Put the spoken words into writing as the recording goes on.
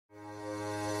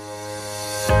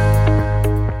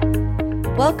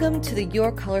Welcome to the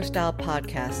Your Color Style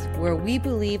podcast, where we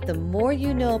believe the more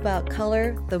you know about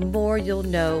color, the more you'll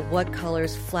know what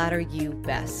colors flatter you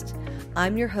best.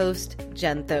 I'm your host,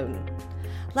 Jen Thoten.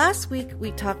 Last week,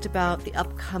 we talked about the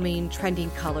upcoming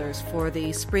trending colors for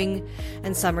the spring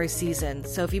and summer season.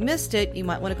 So if you missed it, you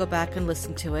might want to go back and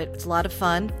listen to it. It's a lot of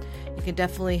fun. It can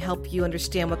definitely help you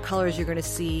understand what colors you're going to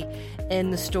see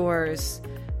in the stores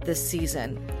this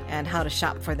season and how to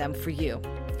shop for them for you.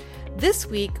 This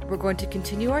week, we're going to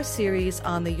continue our series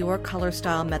on the Your Color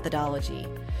Style methodology.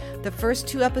 The first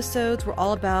two episodes were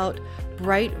all about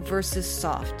bright versus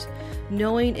soft.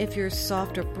 Knowing if you're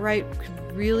soft or bright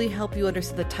can really help you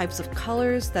understand the types of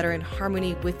colors that are in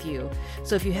harmony with you.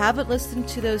 So if you haven't listened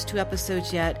to those two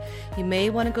episodes yet, you may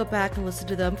want to go back and listen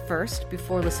to them first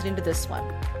before listening to this one.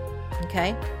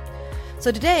 Okay? So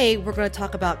today, we're going to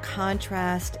talk about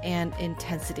contrast and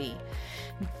intensity.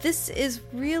 This is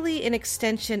really an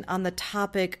extension on the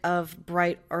topic of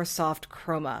bright or soft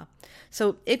chroma.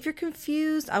 So if you're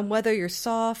confused on whether you're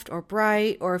soft or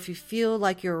bright, or if you feel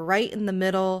like you're right in the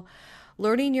middle,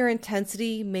 learning your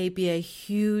intensity may be a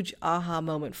huge aha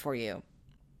moment for you.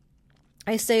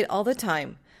 I say it all the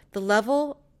time, the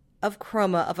level of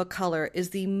chroma of a color is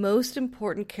the most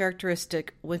important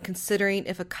characteristic when considering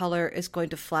if a color is going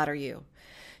to flatter you.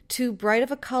 Too bright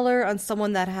of a color on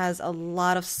someone that has a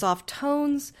lot of soft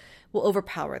tones will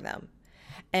overpower them.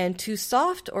 And too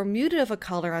soft or muted of a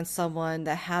color on someone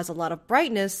that has a lot of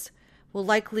brightness will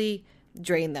likely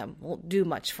drain them, won't do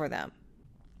much for them.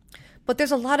 But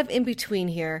there's a lot of in-between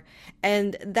here,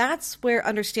 and that's where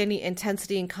understanding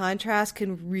intensity and contrast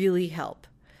can really help.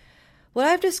 What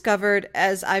I've discovered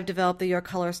as I've developed the Your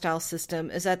Color Style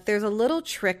system is that there's a little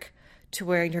trick to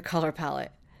wearing your color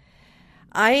palette.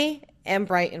 I am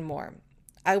bright and warm.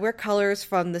 I wear colors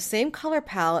from the same color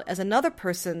palette as another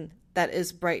person that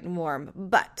is bright and warm,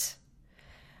 but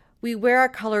we wear our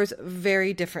colors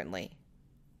very differently.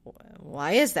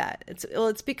 Why is that?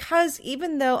 It's because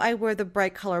even though I wear the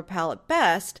bright color palette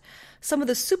best, some of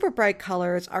the super bright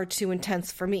colors are too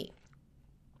intense for me.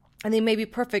 And they may be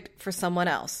perfect for someone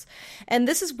else. And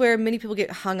this is where many people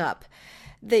get hung up.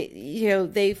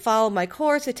 They follow my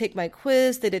course, they take my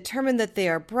quiz, they determine that they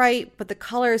are bright, but the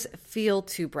colors feel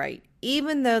too bright,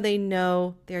 even though they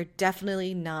know they're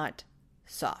definitely not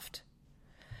soft.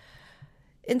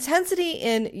 Intensity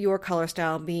in your color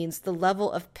style means the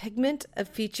level of pigment a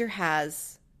feature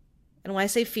has, and when I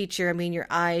say feature, I mean your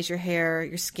eyes, your hair,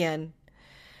 your skin,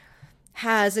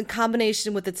 has in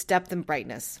combination with its depth and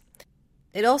brightness.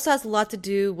 It also has a lot to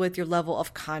do with your level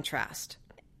of contrast.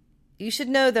 You should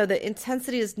know, though, that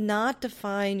intensity does not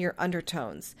define your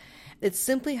undertones. It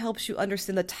simply helps you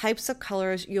understand the types of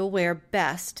colors you'll wear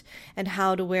best and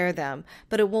how to wear them,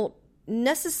 but it won't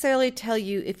necessarily tell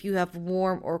you if you have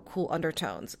warm or cool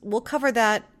undertones. We'll cover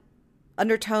that,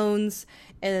 undertones,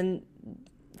 in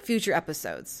future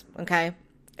episodes, okay,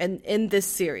 and in this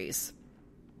series.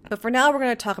 But for now, we're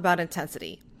going to talk about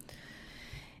intensity.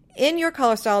 In your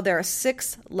color style, there are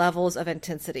 6 levels of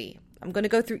intensity. I'm going to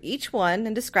go through each one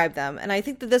and describe them, and I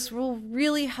think that this will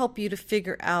really help you to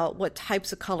figure out what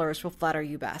types of colors will flatter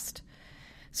you best.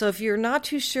 So if you're not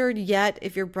too sure yet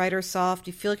if you're bright or soft,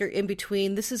 you feel like you're in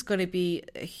between, this is going to be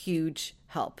a huge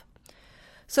help.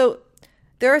 So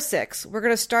there are 6. We're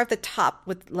going to start at the top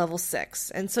with level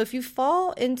 6. And so if you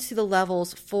fall into the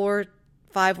levels 4,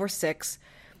 5, or 6,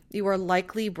 you are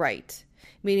likely bright,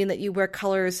 meaning that you wear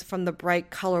colors from the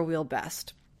bright color wheel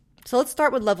best. So let's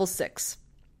start with level 6.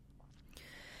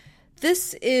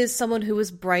 This is someone who is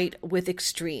bright with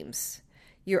extremes.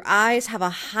 Your eyes have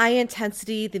a high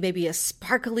intensity. They may be a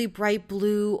sparkly bright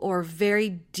blue or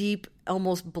very deep,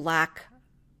 almost black.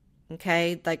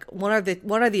 Okay, like one or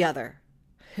the other.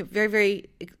 Very, very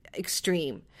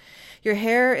extreme. Your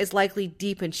hair is likely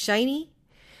deep and shiny.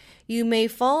 You may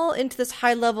fall into this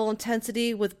high level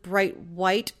intensity with bright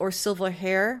white or silver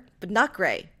hair, but not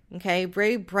gray. Okay,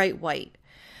 very bright white.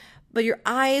 But your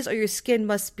eyes or your skin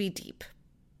must be deep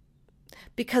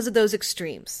because of those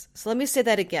extremes. So let me say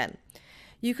that again.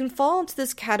 You can fall into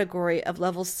this category of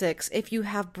level 6 if you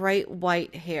have bright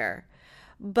white hair.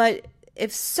 But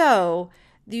if so,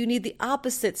 you need the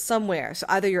opposite somewhere. So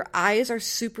either your eyes are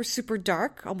super, super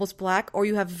dark, almost black, or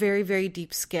you have very, very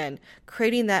deep skin,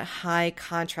 creating that high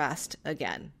contrast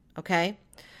again, okay?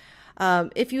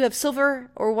 If you have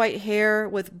silver or white hair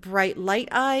with bright light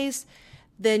eyes,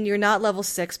 then you're not level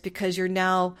 6 because you're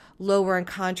now lower in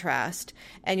contrast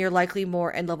and you're likely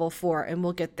more in level 4, and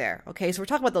we'll get there. Okay, so we're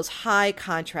talking about those high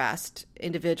contrast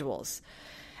individuals.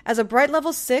 As a bright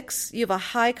level 6, you have a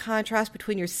high contrast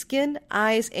between your skin,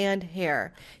 eyes, and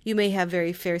hair. You may have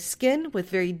very fair skin with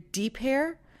very deep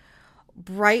hair,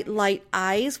 bright light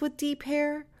eyes with deep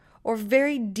hair, or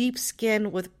very deep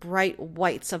skin with bright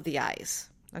whites of the eyes.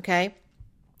 Okay?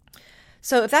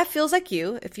 So if that feels like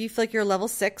you, if you feel like you're level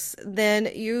 6, then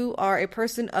you are a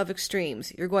person of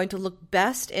extremes. You're going to look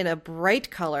best in a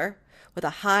bright color with a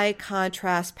high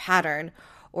contrast pattern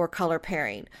or color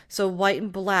pairing. So white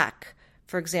and black,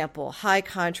 for example, high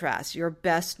contrast, your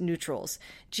best neutrals.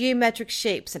 Geometric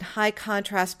shapes and high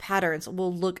contrast patterns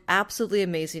will look absolutely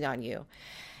amazing on you.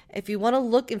 If you want to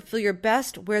look and feel your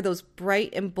best, wear those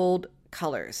bright and bold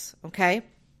colors, okay?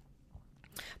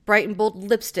 Bright and bold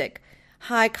lipstick,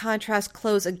 high contrast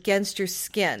clothes against your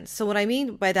skin. So what I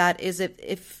mean by that is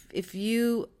if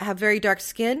you have very dark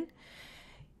skin,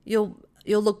 you'll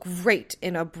look great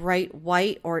in a bright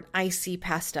white or an icy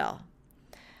pastel.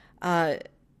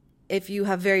 If you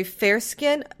have very fair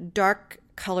skin, dark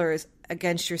colors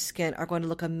against your skin are going to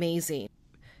look amazing.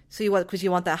 So because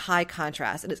you want that high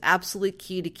contrast. It is absolutely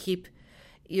key to keep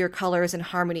your colors in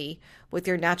harmony with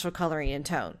your natural coloring and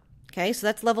tone. Okay, so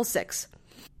that's level 6.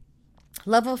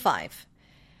 Level 5.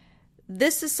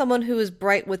 This is someone who is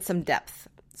bright with some depth.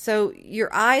 So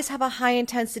your eyes have a high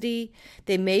intensity.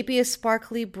 They may be a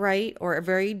sparkly bright or a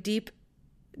very deep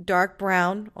dark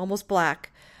brown, almost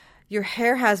black. Your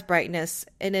hair has brightness,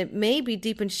 and it may be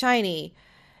deep and shiny.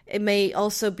 It may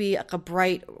also be like a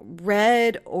bright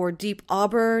red or deep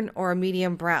auburn or a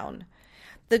medium brown.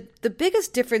 The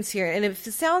biggest difference here, and if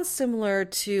it sounds similar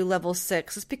to level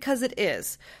 6, it's because it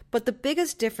is. But the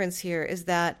biggest difference here is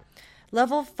that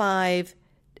level 5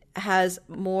 has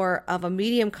more of a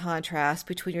medium contrast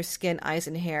between your skin, eyes,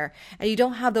 and hair, and you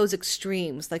don't have those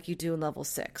extremes like you do in level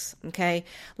 6, okay?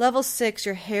 Level 6,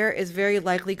 your hair is very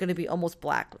likely going to be almost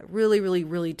black, really, really,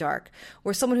 really dark.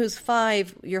 Where someone who's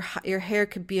 5, your hair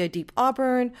could be a deep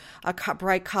auburn, a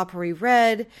bright coppery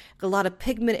red, a lot of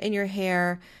pigment in your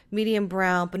hair, medium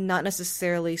brown, but not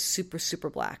necessarily super, super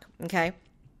black, okay?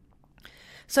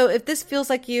 So if this feels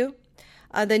like you,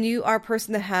 then you are a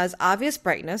person that has obvious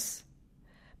brightness,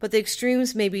 but the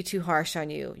extremes may be too harsh on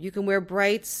you. You can wear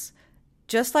brights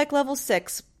just like level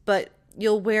 6, but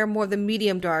you'll wear more of the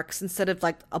medium darks instead of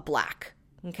like a black,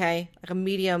 okay? Like a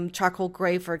medium charcoal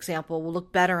gray, for example, will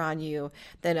look better on you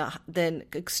than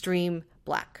extreme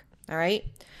black, all right?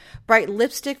 Bright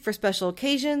lipstick for special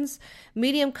occasions,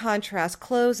 medium contrast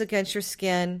clothes against your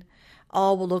skin,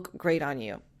 all will look great on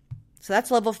you. So that's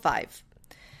level 5.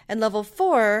 And level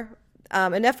 4,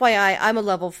 and FYI, I'm a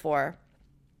level 4.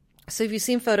 So if you've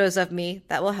seen photos of me,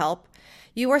 that will help.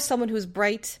 You are someone who's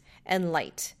bright and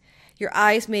light. Your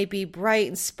eyes may be bright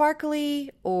and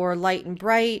sparkly or light and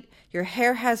bright. Your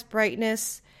hair has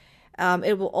brightness.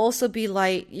 It will also be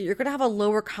light. You're going to have a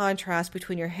lower contrast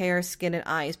between your hair, skin, and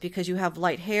eyes because you have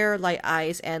light hair, light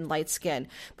eyes, and light skin.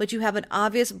 But you have an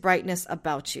obvious brightness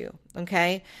about you,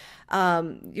 okay?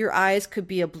 Your eyes could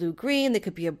be a blue-green. They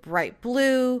could be a bright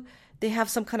blue. They have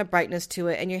some kind of brightness to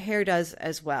it, and your hair does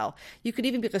as well. You could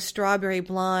even be like a strawberry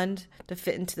blonde to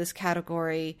fit into this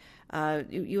category.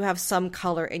 You have some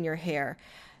color in your hair,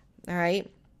 all right?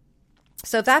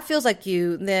 So if that feels like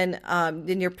you, then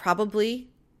you're probably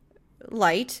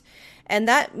light, and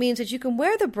that means that you can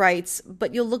wear the brights,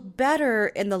 but you'll look better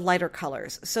in the lighter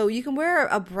colors. So you can wear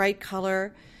a bright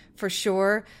color for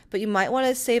sure, but you might want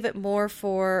to save it more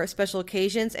for special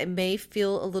occasions. It may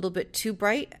feel a little bit too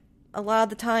bright a lot of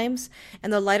the times,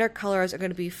 and the lighter colors are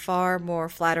going to be far more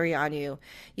flattering on you.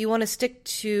 You want to stick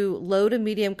to low to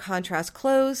medium contrast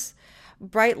clothes,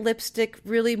 bright lipstick,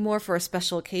 really more for a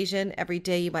special occasion. Every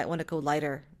day you might want to go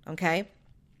lighter, okay?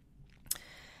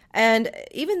 And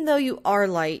even though you are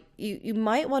light, you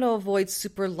might want to avoid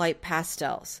super light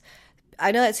pastels.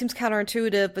 I know that seems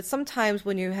counterintuitive, but sometimes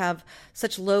when you have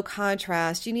such low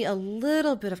contrast, you need a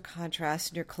little bit of contrast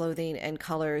in your clothing and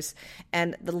colors,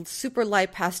 and the super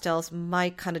light pastels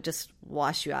might kind of just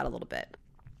wash you out a little bit.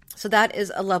 So that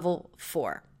is a level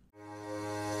 4.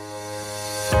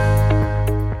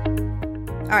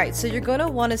 All right, so you're going to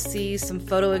want to see some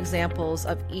photo examples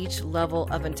of each level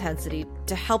of intensity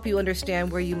to help you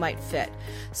understand where you might fit.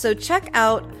 So check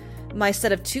out my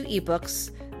set of 2 ebooks.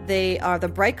 They are the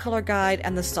Bright Color Guide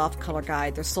and the Soft Color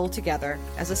Guide. They're sold together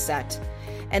as a set.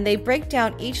 And they break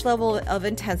down each level of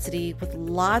intensity with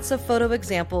lots of photo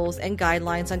examples and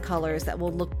guidelines on colors that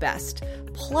will look best.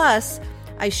 Plus,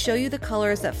 I show you the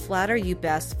colors that flatter you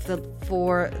best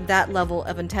for that level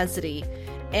of intensity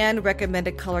and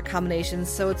recommended color combinations.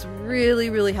 So it's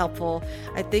really, really helpful.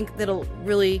 I think that'll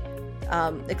really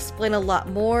explain a lot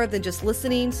more than just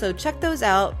listening. So check those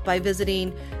out by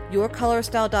visiting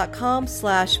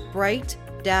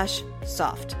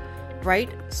yourcolorstyle.com/bright-soft. Bright,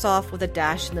 soft with a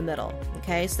dash in the middle.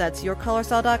 Okay, so that's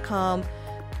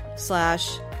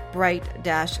yourcolorstyle.com/bright,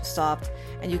 bright-soft,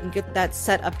 and you can get that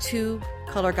set of 2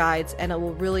 color guides, and it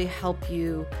will really help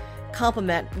you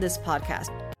complement this podcast.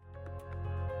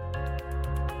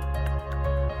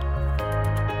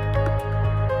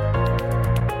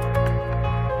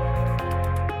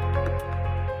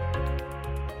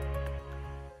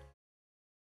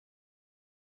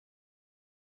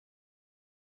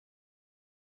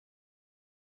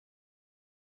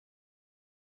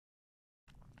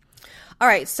 All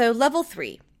right, so level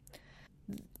 3.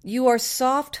 You are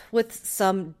soft with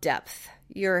some depth.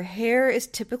 Your hair is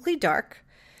typically dark.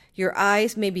 Your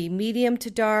eyes may be medium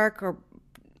to dark or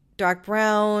dark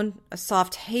brown, a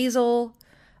soft hazel.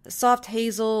 A soft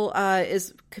hazel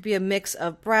could be a mix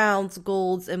of browns,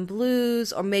 golds, and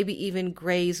blues, or maybe even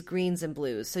grays, greens, and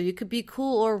blues. So you could be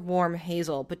cool or warm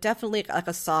hazel, but definitely like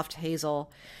a soft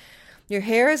hazel. Your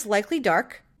hair is likely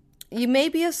dark. You may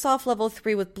be a soft level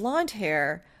 3 with blonde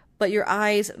hair, but your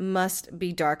eyes must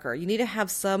be darker. You need to have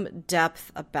some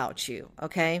depth about you,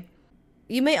 okay?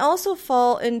 You may also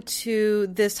fall into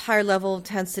this higher level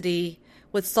intensity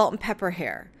with salt and pepper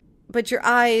hair, but your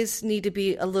eyes need to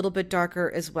be a little bit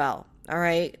darker as well, all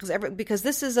right? Because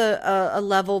this is a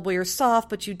level where you're soft,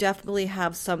 but you definitely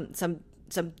have some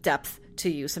depth to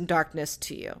you, some darkness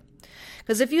to you.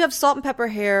 Because if you have salt and pepper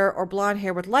hair or blonde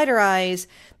hair with lighter eyes,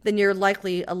 then you're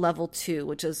likely a level 2,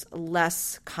 which is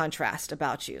less contrast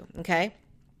about you, okay?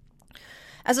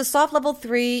 As a soft level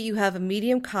 3, you have a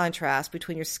medium contrast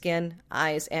between your skin,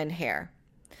 eyes, and hair.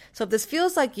 So if this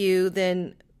feels like you,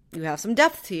 then you have some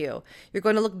depth to you. You're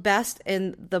going to look best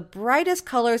in the brightest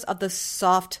colors of the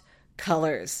soft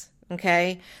colors,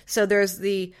 okay? So there's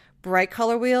the bright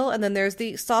color wheel, and then there's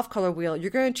the soft color wheel. You're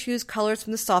going to choose colors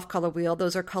from the soft color wheel.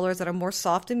 Those are colors that are more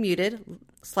soft and muted,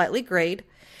 slightly grayed,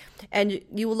 and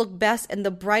you will look best in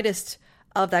the brightest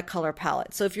of that color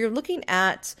palette. So if you're looking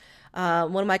at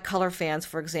one of my color fans,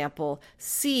 for example,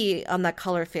 C on that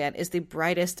color fan is the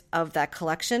brightest of that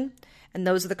collection, and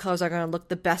those are the colors that are going to look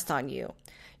the best on you.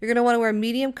 You're going to want to wear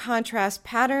medium contrast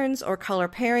patterns or color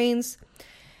pairings.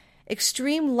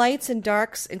 Extreme lights and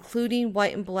darks, including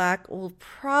white and black, will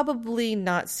probably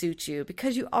not suit you.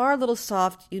 Because you are a little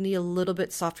soft, you need a little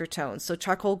bit softer tones. So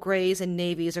charcoal grays and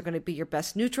navies are going to be your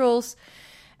best neutrals,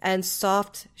 and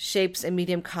soft shapes and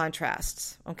medium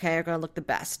contrasts, okay, are going to look the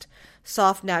best.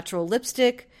 Soft natural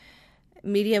lipstick,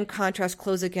 medium contrast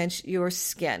clothes against your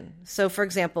skin. So for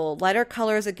example, lighter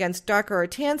colors against darker or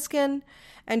tan skin,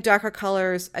 and darker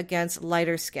colors against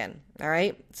lighter skin, all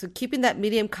right? So keeping that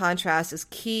medium contrast is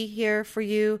key here for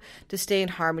you to stay in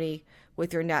harmony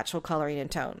with your natural coloring and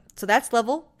tone. So that's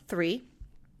level 3.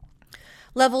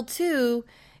 Level 2,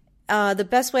 the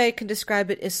best way I can describe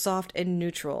it is soft and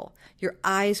neutral. Your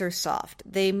eyes are soft.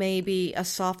 They may be a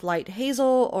soft light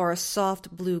hazel or a soft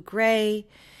blue-gray.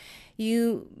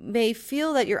 You may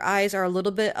feel that your eyes are a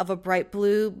little bit of a bright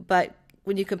blue, but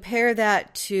when you compare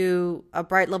that to a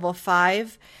bright level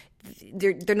 5,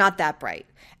 they're not that bright.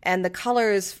 And the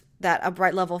colors that a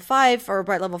bright level 5 or a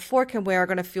bright level 4 can wear are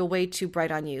going to feel way too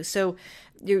bright on you. So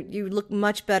you look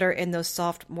much better in those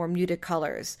soft, more muted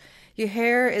colors. Your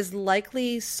hair is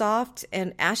likely soft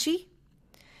and ashy.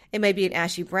 It may be an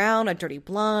ashy brown, a dirty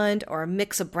blonde, or a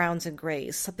mix of browns and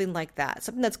grays, something like that,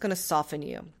 something that's going to soften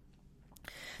you.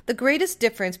 The greatest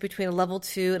difference between a level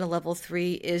 2 and a level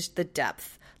 3 is the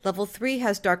depth. Level 3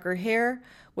 has darker hair,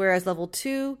 whereas level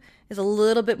 2 is a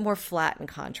little bit more flat in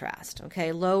contrast,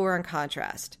 okay, lower in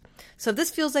contrast. So if this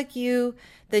feels like you,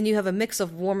 then you have a mix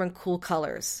of warm and cool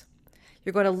colors.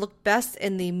 You're going to look best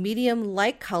in the medium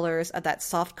light colors of that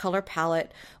soft color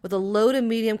palette with a low to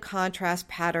medium contrast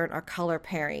pattern or color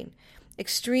pairing.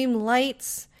 Extreme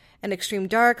lights and extreme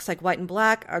darks like white and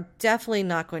black are definitely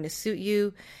not going to suit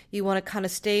you. You want to kind of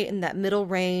stay in that middle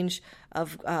range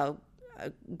of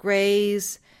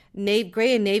grays.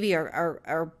 Gray and navy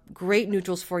are great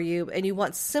neutrals for you, and you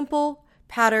want simple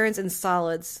patterns and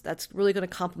solids that's really going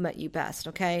to complement you best,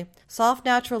 okay? Soft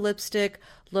natural lipstick,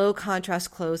 low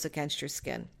contrast clothes against your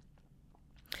skin.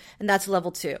 And that's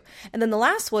level 2. And then the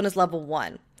last one is level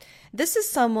 1. This is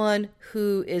someone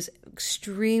who is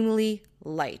extremely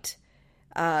light.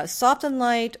 Soft and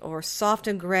light or soft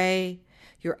and gray.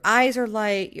 Your eyes are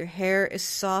light, your hair is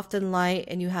soft and light,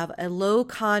 and you have a low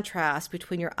contrast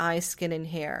between your eyes, skin, and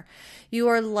hair. You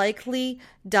are likely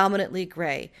dominantly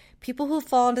gray. People who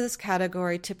fall into this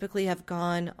category typically have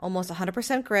gone almost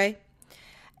 100% gray,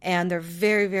 and they're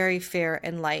very, very fair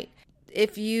and light.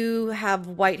 If you have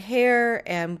white hair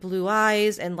and blue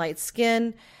eyes and light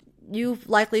skin, you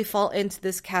likely fall into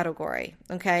this category,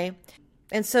 okay?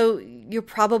 And so you're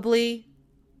probably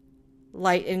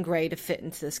light and gray to fit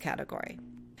into this category.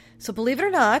 So believe it or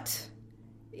not,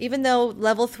 even though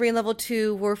level 3 and level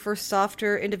 2 were for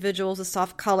softer individuals with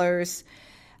soft colors,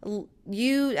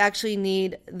 you actually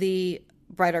need the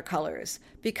brighter colors.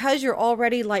 Because you're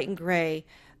already light and gray,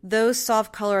 those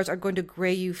soft colors are going to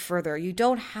gray you further. You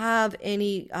don't have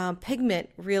any pigment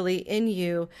really in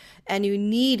you, and you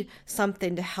need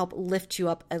something to help lift you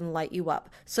up and light you up.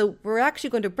 So we're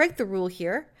actually going to break the rule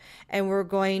here, and we're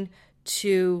going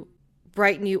to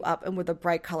brighten you up and with the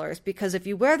bright colors, because if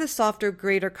you wear the softer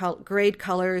grayed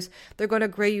colors, they're going to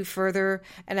gray you further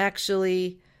and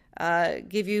actually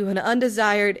give you an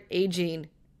undesired aging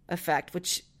effect,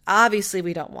 which obviously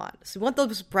we don't want. So we want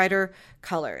those brighter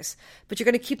colors, but you're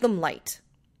going to keep them light.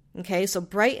 Okay, so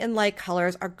bright and light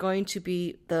colors are going to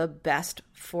be the best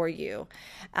for you.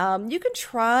 You can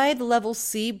try the level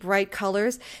C bright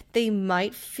colors. They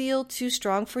might feel too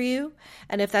strong for you.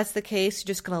 And if that's the case, you're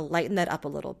just going to lighten that up a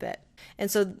little bit.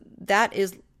 And so that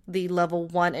is the level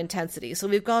 1 intensity. So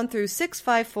we've gone through 6,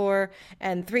 5, 4,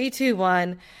 and 3, 2,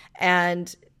 1.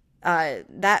 And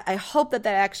that I hope that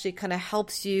actually kind of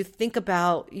helps you think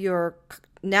about your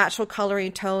natural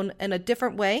coloring tone in a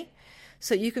different way,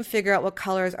 so you can figure out what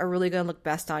colors are really going to look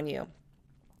best on you.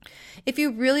 If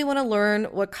you really want to learn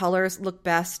what colors look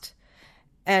best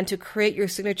and to create your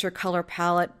signature color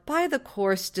palette, buy the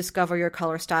course Discover Your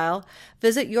Color Style.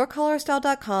 Visit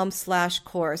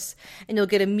yourcolorstyle.com/course, and you'll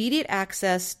get immediate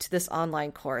access to this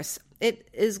online course. It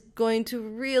is going to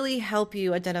really help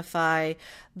you identify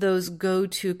those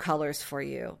go-to colors for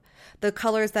you. The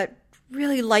colors that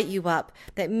really light you up,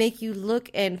 that make you look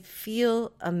and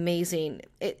feel amazing.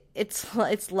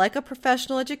 It's like a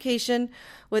professional education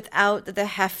without the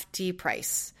hefty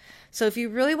price. So if you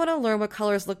really want to learn what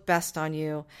colors look best on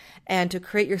you and to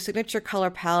create your signature color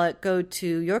palette, go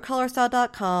to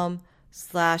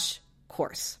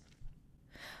yourcolorstyle.com/course.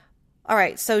 All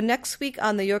right, so next week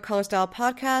on the Your Color Style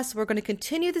podcast, we're going to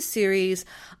continue the series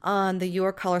on the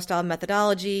Your Color Style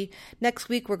methodology. Next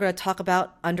week, we're going to talk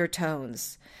about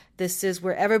undertones. This is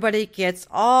where everybody gets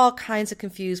all kinds of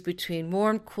confused between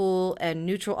warm, cool, and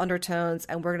neutral undertones,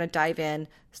 and we're going to dive in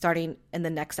starting in the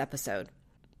next episode.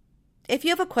 If you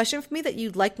have a question for me that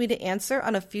you'd like me to answer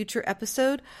on a future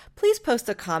episode, please post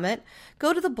a comment.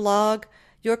 Go to the blog,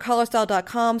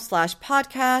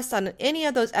 yourcolorstyle.com/podcast on any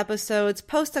of those episodes,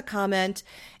 post a comment,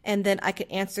 and then I can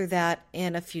answer that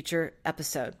in a future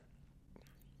episode.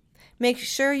 Make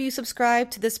sure you subscribe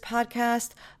to this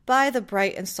podcast. Buy the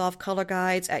bright and soft color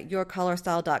guides at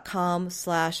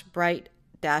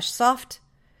yourcolorstyle.com/bright-soft.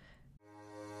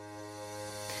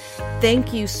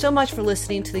 Thank you so much for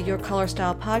listening to the Your Color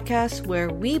Style podcast, where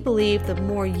we believe the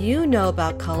more you know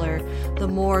about color, the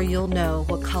more you'll know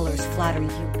what colors flatter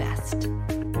you best.